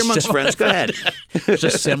right. So you're amongst friends. Go ahead. It's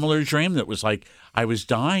a similar dream that was like I was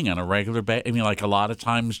dying on a regular basis. I mean, like a lot of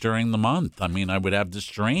times during the month. I mean, I would have this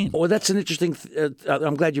dream. Well, that's an interesting.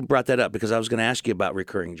 I'm glad you brought that up, because I was going to ask you about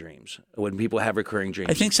recurring dreams. When people have recurring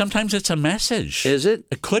dreams, I think sometimes it's a message. Is it?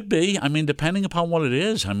 It could be. I mean, depending upon what it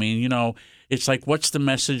is. I mean, It's like, what's the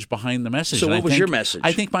message behind the message? So And what was your message?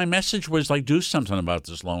 I think my message was like, do something about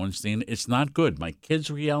this, Lowenstein. It's not good. My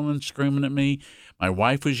kids were yelling and screaming at me. My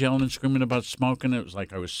wife was yelling and screaming about smoking. It was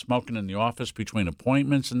like I was smoking in the office between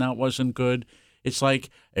appointments, and that wasn't good. It's like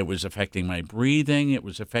it was affecting my breathing. It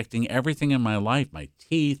was affecting everything in my life, my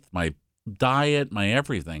teeth, my diet, my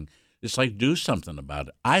everything. It's like, do something about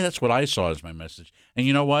it. That's what I saw as my message. And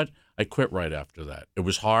you know what? I quit right after that. It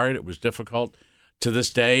was hard. It was difficult. To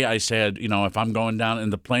this day, I said, if I'm going down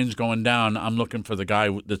and the plane's going down, I'm looking for the guy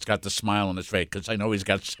that's got the smile on his face because I know he's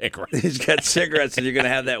got cigarettes. He's got cigarettes, and you're going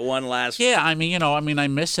to have that one last. Yeah, I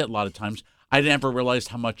miss it a lot of times. I never realized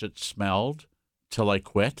how much it smelled till I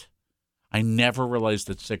quit. I never realized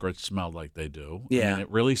that cigarettes smelled like they do. Yeah. It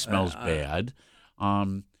really smells bad.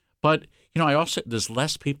 But I also there's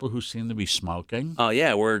less people who seem to be smoking. Oh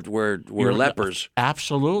yeah, we're lepers.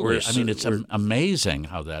 Absolutely. It's amazing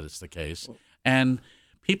how that is the case. And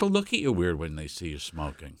people look at you weird when they see you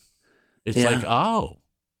smoking. It's like, oh,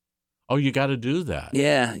 you got to do that.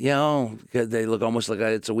 Yeah. Oh, they look almost like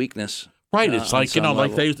it's a weakness. Right. It's like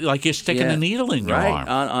like you're sticking a needle in your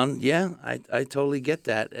arm. I totally get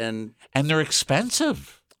that. And they're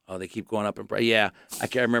expensive. Oh, they keep going up in price. Yeah, I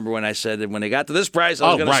can't remember when I said that when they got to this price,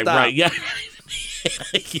 I was going to stop. Right, yeah,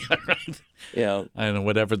 right. I don't know,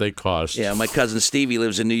 whatever they cost. Yeah, my cousin Stevie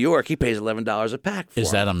lives in New York. He pays $11 a pack for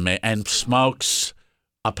Is that amazing? And smokes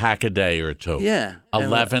a pack a day or two. Yeah.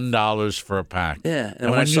 $11 for a pack. Yeah.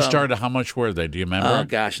 And when you started, how much were they? Do you remember? Oh,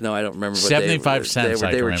 gosh, no, I don't remember. 75 cents,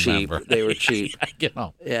 they were can cheap. remember. They were cheap. Yeah.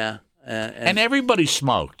 Yeah. And everybody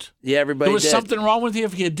smoked. Yeah, everybody There was did. something wrong with you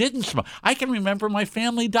if you didn't smoke. I can remember my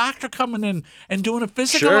family doctor coming in and doing a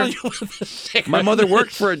physical on you with a cigarette. My mother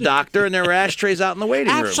worked for a doctor, and there were ashtrays out in the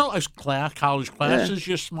waiting room. Absolutely. College classes,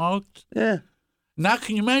 you smoked. Yeah. Now,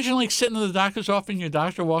 can you imagine sitting in the doctor's office and your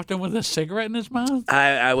doctor walked in with a cigarette in his mouth?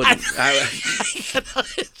 I would.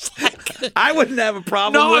 I wouldn't have a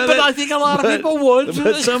problem with it. No, but I think a lot of people would.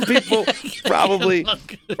 But some people probably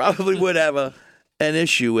would have an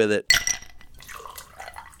issue with it.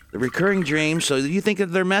 The recurring dreams. So you think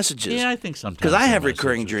of their messages? Yeah, I think sometimes. Because I have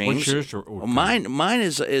recurring dreams. What's yours? Mine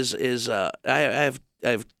is I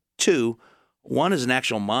have two. One is an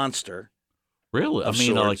actual monster. Really? I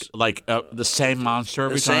mean, like the same monster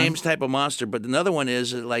every time? The same type of monster. But another one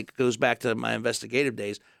is goes back to my investigative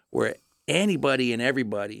days, where anybody and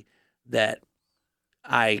everybody that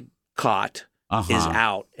I caught is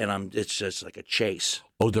out, and it's just like a chase.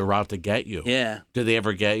 Oh, they're out to get you. Yeah. Did they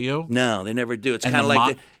ever get you? No, they never do. It's kind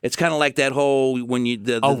of like that whole when you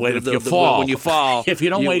if you fall. When you fall, if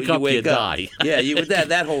you don't wake up, you die. Yeah, you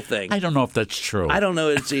that whole thing. I don't know if that's true. I don't know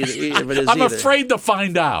if it is. I'm afraid to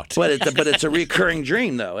find out. But it's a recurring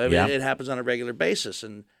dream though. I mean, it happens on a regular basis,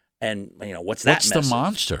 and what's that? What's the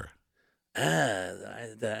monster?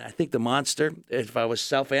 I think the monster. If I was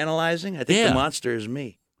self-analyzing, I think the monster is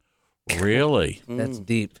me. Really? That's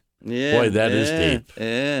deep. Yeah, boy, that is deep.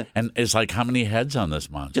 Yeah. And it's like, how many heads on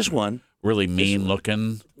this monster? Just one. Really mean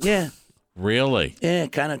looking. Yeah. Really? Yeah,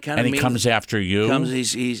 kind of. And he comes after you.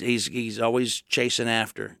 He's always chasing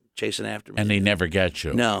after me. And he never gets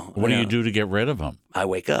you. No. What do you do to get rid of him? I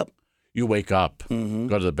wake up. You wake up, Mm-hmm.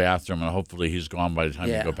 go to the bathroom, and hopefully he's gone by the time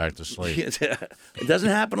you go back to sleep. It doesn't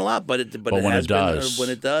happen a lot, but when it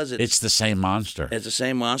does, it's the same monster. It's the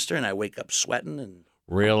same monster, and I wake up sweating and.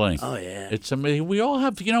 Really? Oh yeah. It's amazing. We all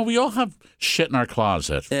have shit in our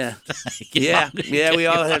closet. Yeah. Yeah. We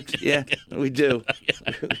all have. Yeah, we do.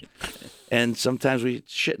 And sometimes we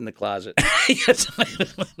shit in the closet.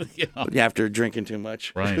 After drinking too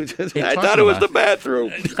much. Right. I thought it was the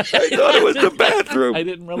bathroom. I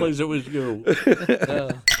didn't realize it was you.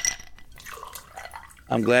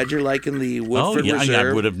 I'm glad you're liking the Woodford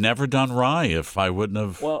Reserve. I would have never done rye if I wouldn't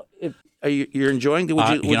have. Well, you're enjoying the.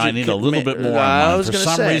 I need a little bit more. For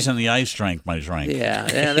some reason, the ice drank my drink. Yeah,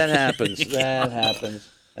 that happens. That happens.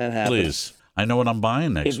 Please, I know what I'm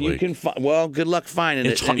buying next week. If you can, good luck finding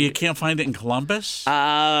it. You can't find it in Columbus.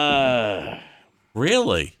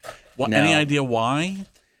 Really? No. Any idea why?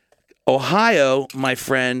 Ohio, my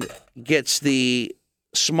friend, gets the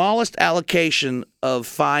smallest allocation of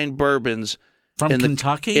fine bourbons from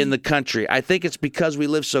Kentucky in the country. I think it's because we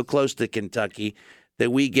live so close to Kentucky. That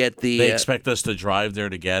we get They expect us to drive there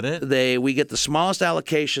to get it? We get the smallest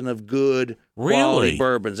allocation of good quality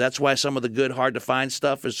bourbons. That's why some of the good, hard-to-find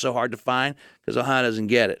stuff is so hard to find, because Ohio doesn't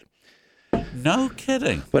get it. No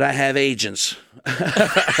kidding. But I have agents.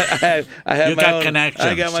 I have my own connections.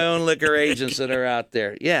 I got my own liquor agents that are out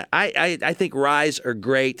there. Yeah, I think ryes are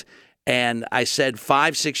great. And I said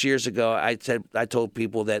 5-6 years ago, I told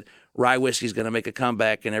people that rye whiskey's going to make a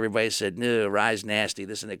comeback, and everybody said, no, rye's nasty,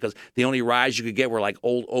 this and that, because the only ryes you could get were like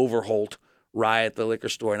old Overholt rye at the liquor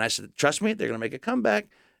store. And I said, trust me, they're going to make a comeback.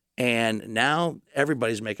 And now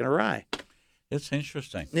everybody's making a rye. It's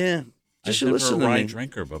interesting. Yeah. I'm Just never listen a to rye me.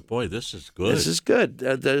 drinker, but boy, this is good. This is good.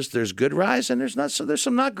 There's good ryes and there's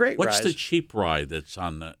some not great What's ryes. the cheap rye that's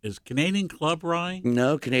on the? Is Canadian Club rye?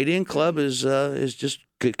 No, Canadian Club is just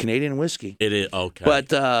good Canadian whiskey. It is okay.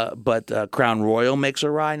 But Crown Royal makes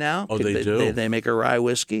a rye now. Oh, they do? They make a rye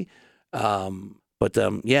whiskey. Yeah,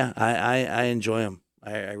 I enjoy them.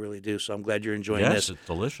 I really do. So I'm glad you're enjoying yes, this. it's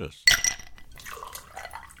delicious.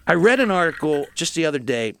 I read an article just the other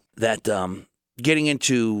day that getting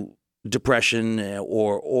into depression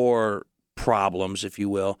or problems, if you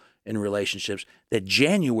will, in relationships, that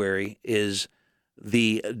January is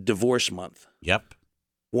the divorce month. Yep.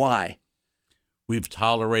 Why? We've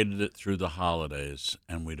tolerated it through the holidays,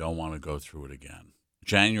 and we don't want to go through it again.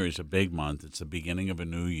 January is a big month. It's the beginning of a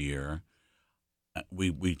new year.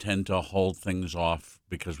 We tend to hold things off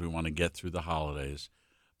because we want to get through the holidays,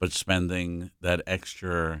 but spending that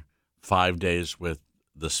extra 5 days with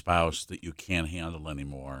the spouse that you can't handle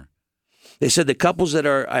anymore. They said the couples that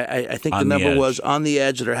are, I think the number was on the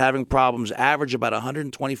edge that are having problems average about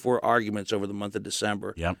 124 arguments over the month of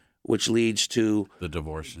December. Yep. Which leads to the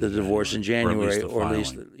divorce in January, or at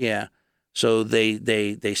least yeah. So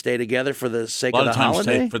they stay together for the sake of the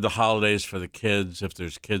holiday. For the holidays, for the kids. If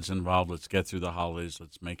there's kids involved, let's get through the holidays.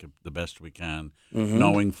 Let's make it the best we can,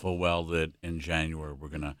 knowing full well that in January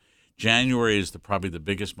January is probably the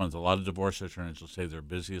biggest month. A lot of divorce attorneys will say their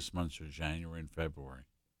busiest months are January and February.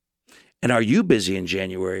 And are you busy in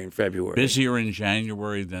January and February? Busier in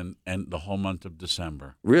January than the whole month of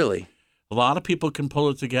December. Really? A lot of people can pull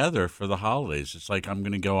it together for the holidays. It's like, I'm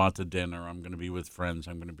going to go out to dinner. I'm going to be with friends.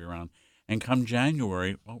 I'm going to be around. And come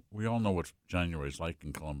January, well, we all know what January is like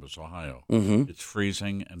in Columbus, Ohio. Mm-hmm. It's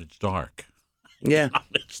freezing and it's dark. Yeah.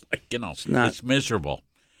 It's like, it's miserable.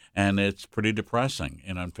 And it's pretty depressing.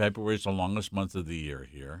 And February is the longest month of the year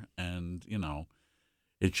here. And,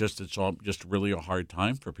 it's all just really a hard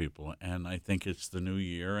time for people. And I think it's the new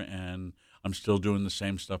year, and I'm still doing the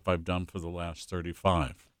same stuff I've done for the last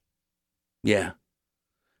 35. Yeah.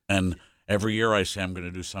 And every year I say I'm going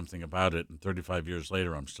to do something about it, and 35 years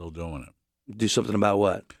later I'm still doing it. Do something about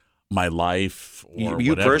what? My life or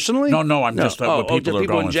you whatever. personally? No, I'm just what people are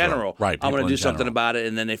going in general. Through. Right, I'm going to do something general. about it,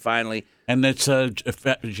 and then they finally. And it's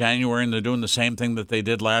January, and they're doing the same thing that they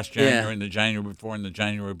did last January and the January before and the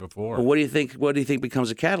January before. Well, what do you think? What do you think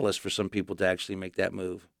becomes a catalyst for some people to actually make that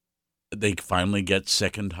move? They finally get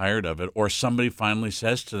sick and tired of it, or somebody finally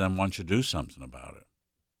says to them, "Why don't you do something about it?"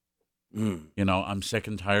 I'm sick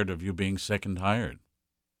and tired of you being sick and tired.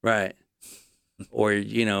 Right. Or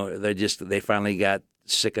they finally got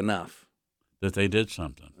sick enough that they did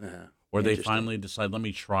something. Yeah. Or they finally decide, let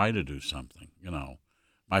me try to do something.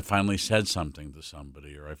 I finally said something to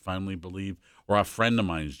somebody, or I finally believe, or a friend of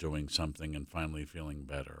mine's doing something and finally feeling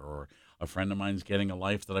better, or a friend of mine's getting a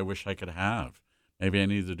life that I wish I could have. Maybe I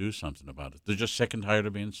need to do something about it. They're just sick and tired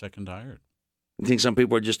of being sick and tired. You think some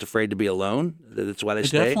people are just afraid to be alone? That's why they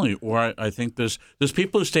stay? Definitely. Or I think there's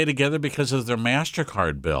people who stay together because of their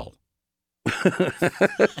MasterCard bill.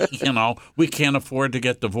 We can't afford to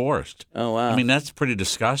get divorced. Oh, wow. I mean, that's pretty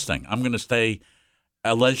disgusting. I'm going to stay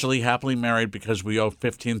allegedly happily married because we owe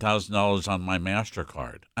 $15,000 on my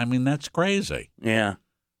MasterCard. I mean, that's crazy. Yeah.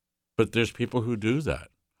 But there's people who do that.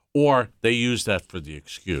 Or they use that for the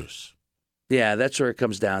excuse. Yeah, that's where it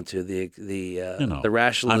comes down to, the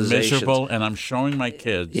rationalization. I'm miserable, and I'm showing my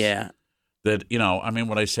kids that,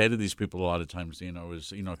 what I say to these people a lot of times,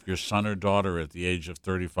 is, if your son or daughter at the age of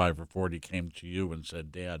 35 or 40 came to you and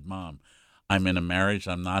said, Dad, Mom, I'm in a marriage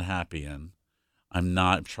I'm not happy in.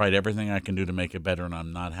 I've tried everything I can do to make it better, and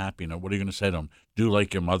I'm not happy. What are you going to say to them? Do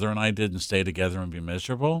like your mother and I did and stay together and be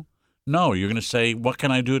miserable? No, you're going to say, what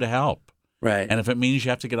can I do to help? Right. And if it means you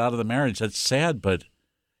have to get out of the marriage, that's sad, but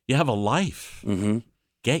you have a life. Mm-hmm.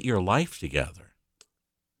 Get your life together.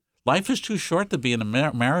 Life is too short to be in a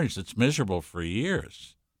marriage that's miserable for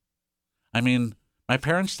years. I mean, my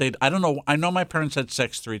parents stayed, I don't know, I know my parents had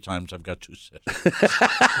sex 3 times. I've got 2 sisters.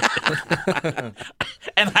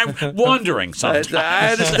 And I'm wondering sometimes.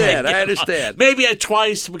 I understand. Maybe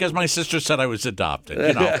twice because my sister said I was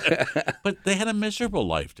adopted, But they had a miserable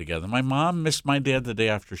life together. My mom missed my dad the day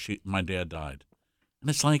after my dad died. And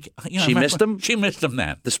it's like, she missed him? She missed him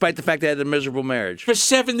then. Despite the fact they had a miserable marriage. For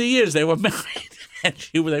 70 years they were married. And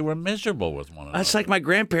they were miserable with one another. It's like my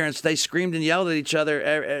grandparents. They screamed and yelled at each other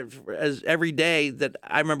every day. That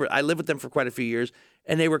I remember. I lived with them for quite a few years,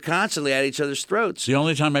 and they were constantly at each other's throats. The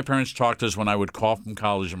only time my parents talked is when I would call from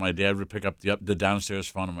college, and my dad would pick up the downstairs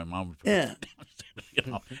phone, and my mom would pick up the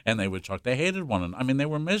downstairs, and they would talk. They hated one another. I mean, they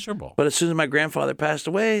were miserable. But as soon as my grandfather passed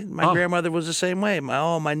away, my grandmother was the same way.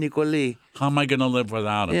 My Nicoli. How am I going to live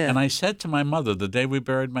without him? Yeah. And I said to my mother the day we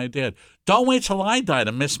buried my dad, don't wait till I die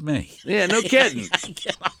to miss me. Yeah, no kidding.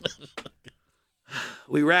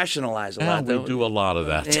 We rationalize a lot, We though. do a lot of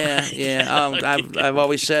that. Yeah. I've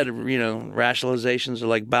always said, rationalizations are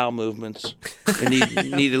like bowel movements. You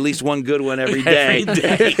need at least one good one every day.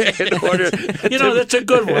 In order that's a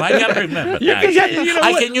good one. I got to remember that.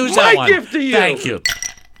 I can use My that one. gift to you. Thank you.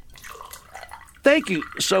 Thank you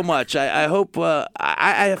so much. I hope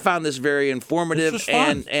I have found this very informative This was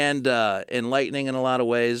fun. and enlightening in a lot of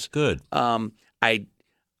ways. Good. I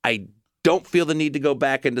don't feel the need to go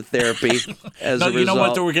back into therapy as a result. You know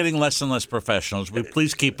what? Though we're getting less and less professionals.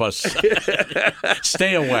 Please keep us.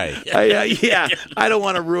 Stay away. I don't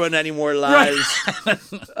want to ruin any more lives.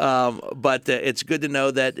 But it's good to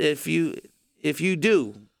know that if you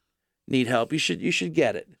do need help, you should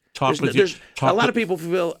get it. A lot of people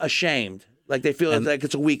feel ashamed. Like they feel like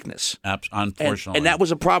it's a weakness. Unfortunately. And that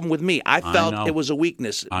was a problem with me. I felt it was a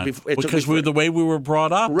weakness. Because the way we were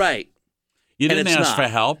brought up. Right. You didn't ask for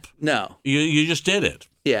help. No. You just did it.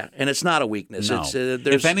 Yeah, and it's not a weakness. No. It's,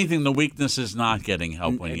 if anything, the weakness is not getting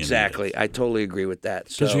help when you need it. Exactly. I totally agree with that.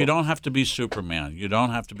 Because you don't have to be Superman. You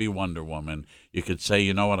don't have to be Wonder Woman. You could say,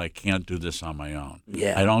 you know what, I can't do this on my own.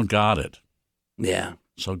 Yeah. I don't got it. Yeah.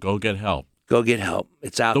 So go get help. Go get help.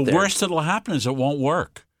 It's out there. The worst that'll happen is it won't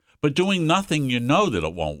work. But doing nothing, you know that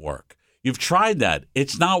it won't work. You've tried that.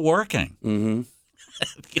 It's not working. Mm-hmm.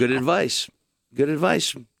 Good advice. Good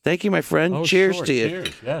advice. Thank you, my friend. Oh, Cheers sure. to you.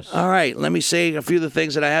 Cheers, yes. All right. Let me say a few of the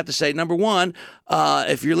things that I have to say. Number one,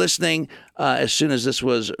 if you're listening as soon as this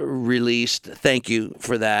was released, thank you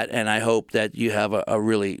for that. And I hope that you have a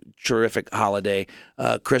really terrific holiday.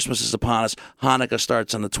 Christmas is upon us. Hanukkah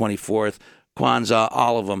starts on the 24th. Kwanzaa,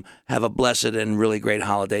 all of them. Have a blessed and really great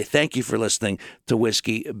holiday. Thank you for listening to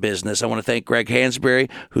Whiskey Business. I want to thank Greg Hansberry,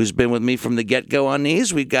 who's been with me from the get-go on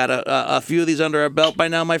these. We've got a few of these under our belt by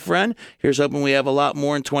now, my friend. Here's hoping we have a lot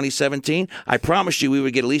more in 2017. I promised you we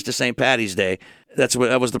would get at least a St. Patty's Day. That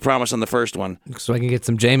was the promise on the first one. So I can get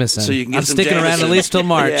some Jameson. So you can get I'm some sticking Jameson. around at least till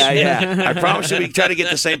March. Yeah. I promise you we can try to get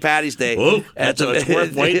to St. Patty's Day. Whoa, that's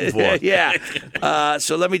worth waiting for. Yeah.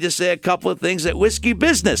 So let me just say a couple of things. That Whiskey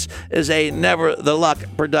Business is a Never the Luck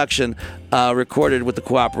production recorded with the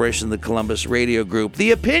cooperation of the Columbus Radio Group.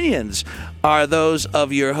 The opinions are those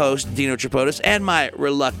of your host, Dino Tripodis, and my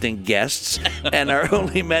reluctant guests, and are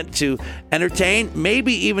only meant to entertain,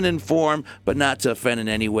 maybe even inform, but not to offend in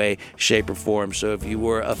any way, shape, or form. So if you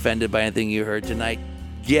were offended by anything you heard tonight,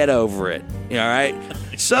 get over it. All right?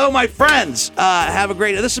 So, my friends, have a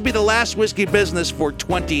great... This will be the last Whiskey Business for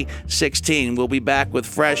 2016. We'll be back with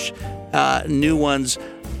fresh new ones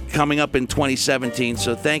coming up in 2017.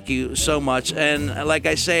 So thank you so much. And like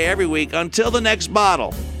I say every week, until the next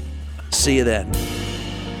bottle, see you then.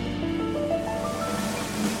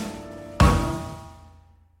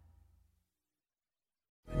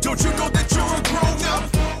 Don't you know that you're a grown-up?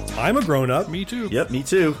 I'm a grown-up. Me too. Yep, me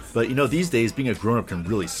too. But these days, being a grown-up can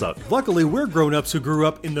really suck. Luckily, we're grown-ups who grew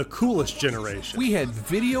up in the coolest generation. We had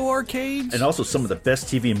video arcades. And also some of the best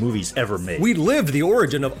TV and movies ever made. We lived the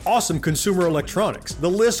origin of awesome consumer electronics. The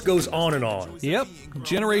list goes on and on. Yep,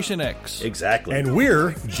 Generation X. Exactly. And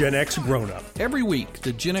we're Gen X grown-up. Every week,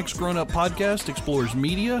 the Gen X Grown Up podcast explores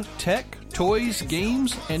media, tech, toys,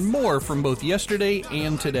 games, and more from both yesterday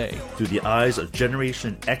and today. Through the eyes of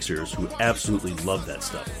Generation Xers who absolutely love that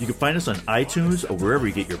stuff. You can find us on iTunes or wherever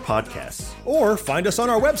you get your podcasts. Or find us on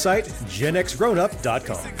our website,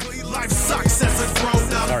 genxgrownup.com. Life sucks as a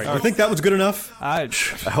grown-up. All right, you think that was good enough? I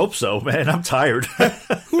hope so, man. I'm tired.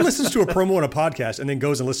 Who listens to a promo on a podcast and then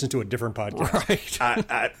goes and listens to a different podcast? Right.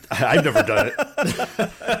 I've never done it.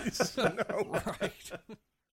 No. Right.